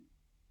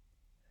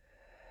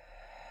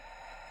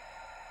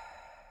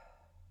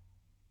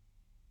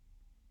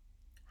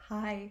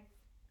Hi,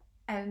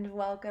 and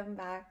welcome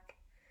back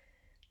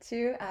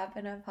to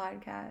Apana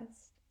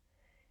Podcast.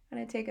 I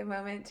want to take a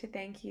moment to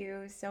thank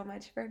you so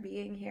much for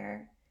being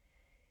here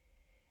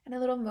and a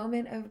little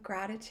moment of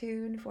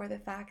gratitude for the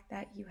fact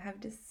that you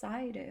have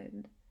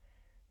decided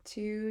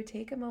to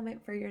take a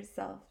moment for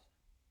yourself.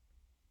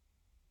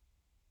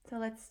 So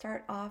let's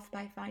start off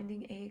by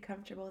finding a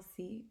comfortable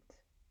seat,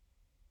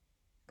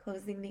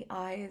 closing the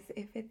eyes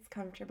if it's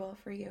comfortable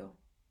for you.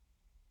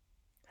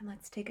 And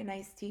let's take a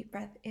nice deep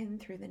breath in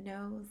through the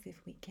nose if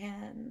we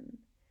can.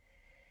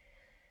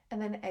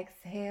 And then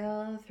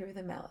exhale through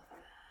the mouth.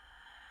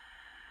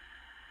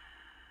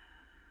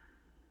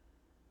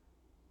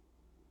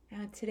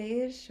 Now,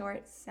 today's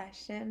short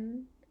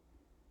session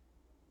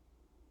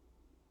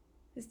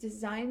is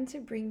designed to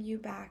bring you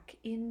back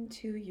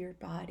into your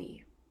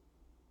body.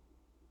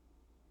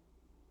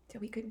 So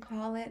we could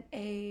call it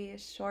a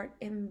short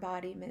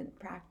embodiment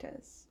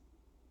practice.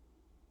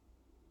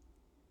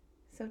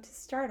 So to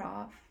start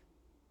off,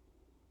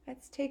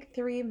 let's take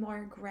 3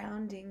 more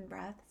grounding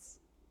breaths.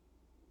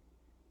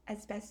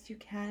 As best you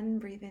can,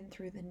 breathe in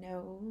through the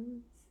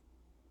nose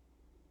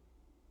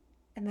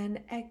and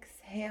then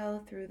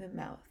exhale through the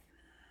mouth.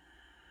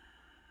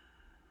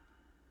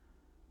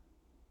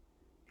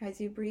 As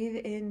you breathe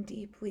in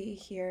deeply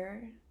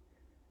here,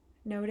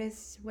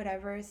 notice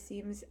whatever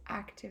seems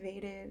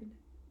activated,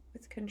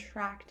 what's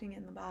contracting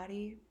in the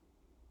body.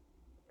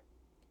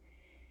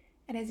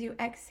 And as you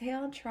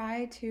exhale,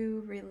 try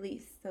to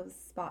release those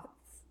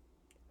spots,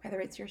 whether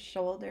it's your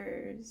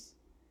shoulders,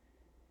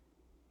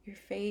 your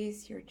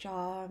face, your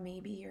jaw,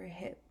 maybe your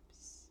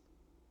hips.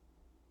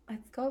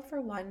 Let's go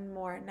for one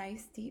more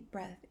nice deep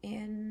breath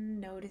in,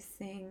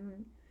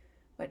 noticing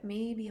what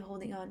may be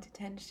holding on to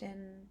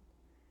tension.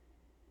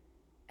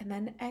 And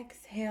then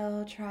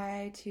exhale,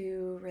 try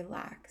to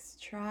relax,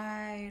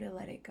 try to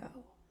let it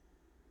go.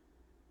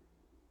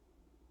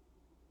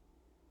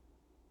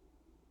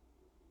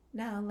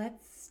 Now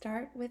let's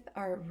start with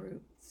our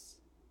roots.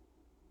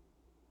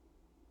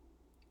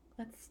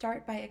 Let's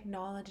start by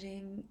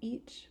acknowledging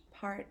each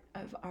part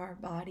of our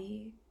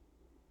body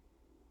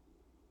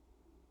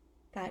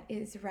that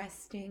is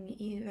resting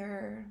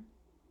either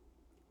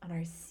on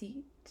our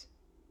seat,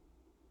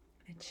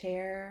 a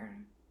chair,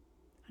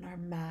 on our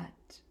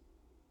mat.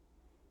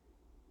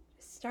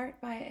 Just start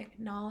by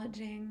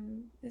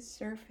acknowledging the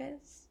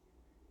surface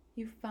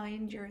you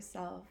find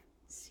yourself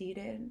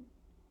seated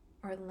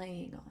or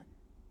laying on.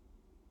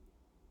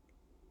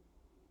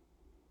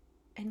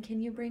 And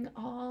can you bring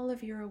all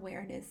of your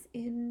awareness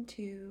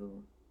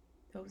into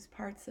those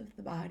parts of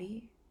the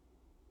body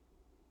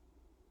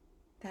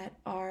that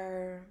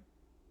are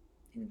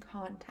in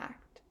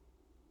contact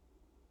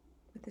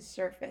with the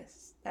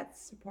surface that's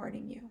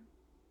supporting you?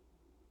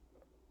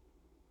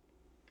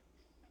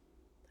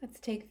 Let's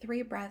take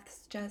 3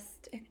 breaths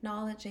just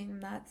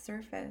acknowledging that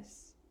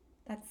surface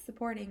that's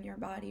supporting your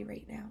body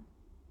right now.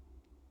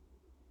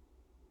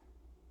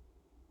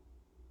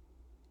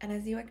 And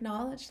as you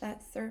acknowledge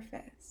that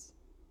surface,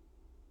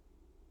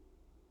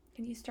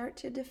 can you start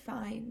to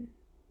define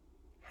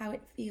how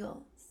it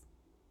feels?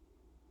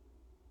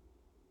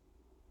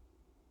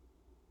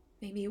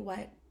 Maybe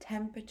what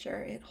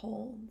temperature it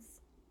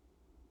holds.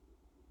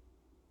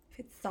 If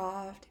it's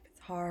soft, if it's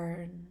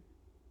hard.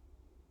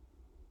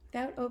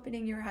 Without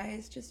opening your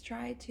eyes, just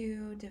try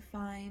to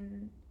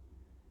define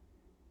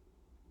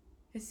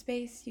the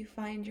space you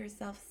find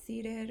yourself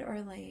seated or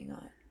laying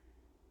on.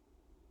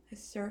 The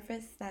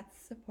surface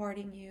that's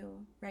supporting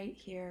you right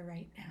here,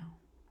 right now.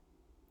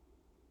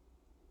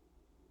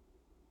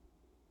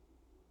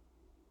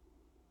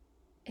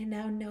 And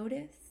now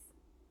notice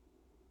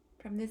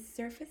from this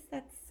surface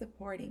that's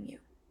supporting you,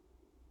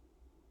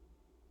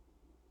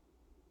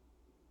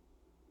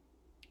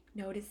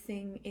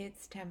 noticing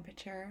its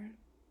temperature,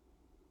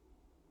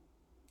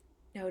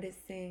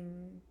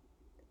 noticing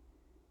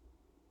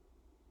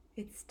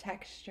its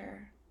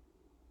texture.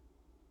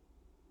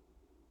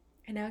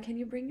 And now can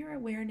you bring your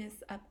awareness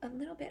up a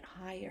little bit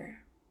higher,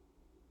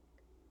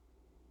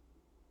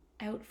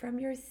 out from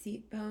your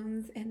seat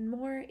bones and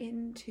more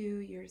into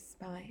your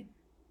spine?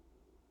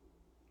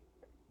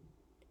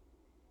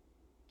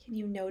 Can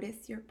you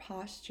notice your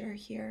posture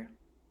here?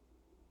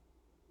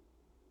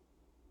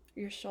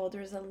 Your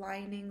shoulders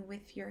aligning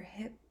with your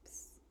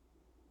hips?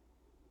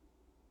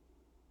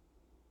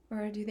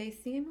 Or do they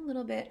seem a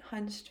little bit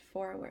hunched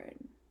forward?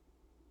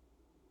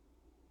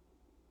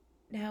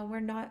 Now, we're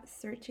not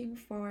searching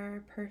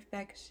for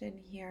perfection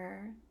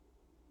here.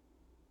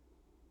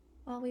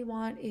 All we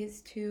want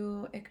is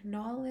to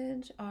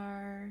acknowledge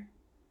our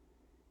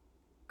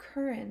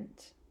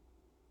current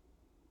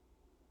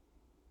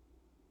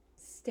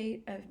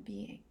state of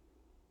being.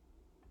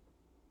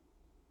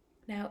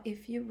 Now,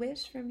 if you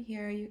wish from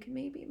here, you can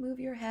maybe move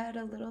your head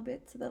a little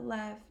bit to the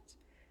left,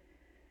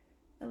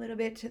 a little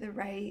bit to the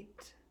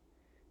right.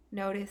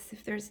 Notice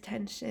if there's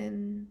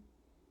tension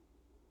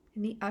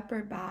in the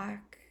upper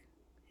back,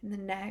 in the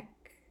neck.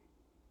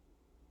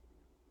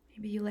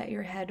 Maybe you let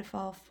your head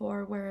fall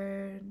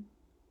forward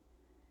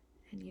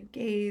and you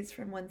gaze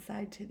from one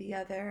side to the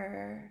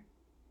other.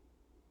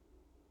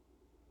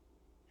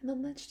 And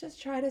then let's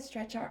just try to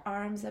stretch our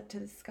arms up to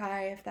the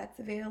sky if that's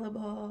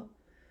available.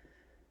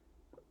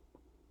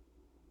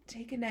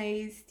 Take a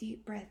nice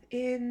deep breath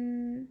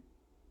in,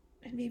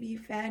 and maybe you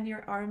fan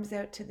your arms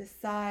out to the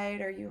side,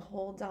 or you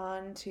hold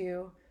on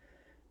to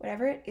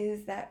whatever it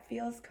is that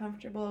feels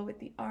comfortable with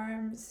the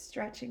arms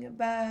stretching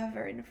above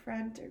or in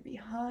front or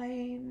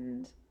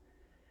behind.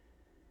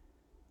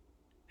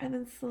 And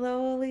then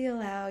slowly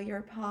allow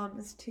your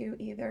palms to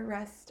either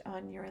rest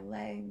on your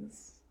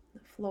legs, the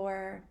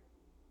floor,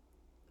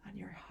 on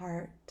your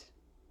heart,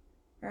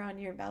 or on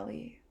your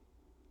belly.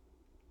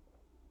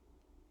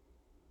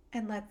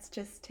 And let's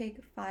just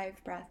take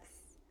 5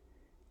 breaths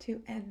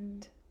to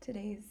end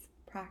today's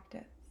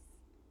practice.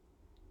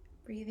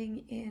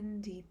 Breathing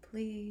in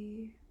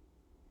deeply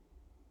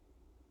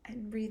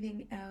and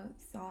breathing out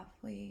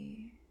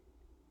softly.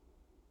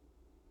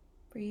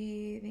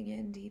 Breathing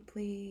in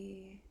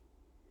deeply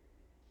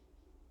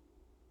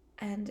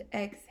and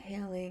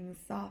exhaling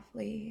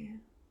softly.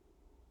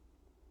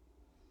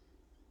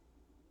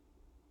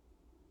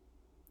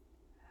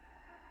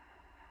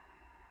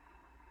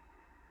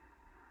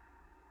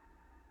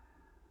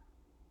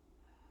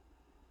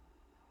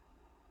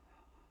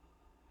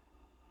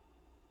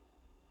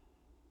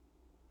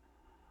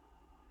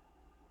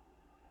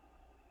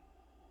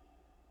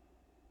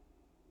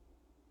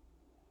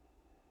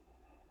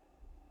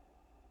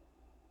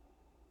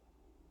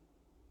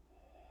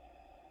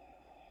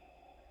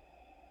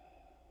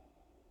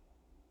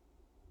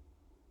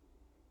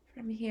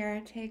 From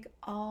here, take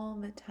all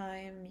the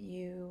time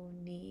you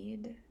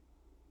need.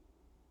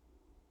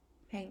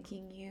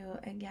 Thanking you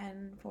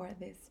again for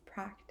this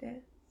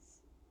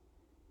practice.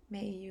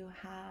 May you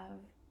have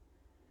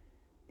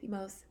the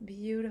most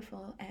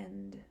beautiful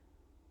end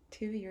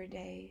to your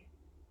day.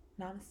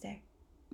 Namaste.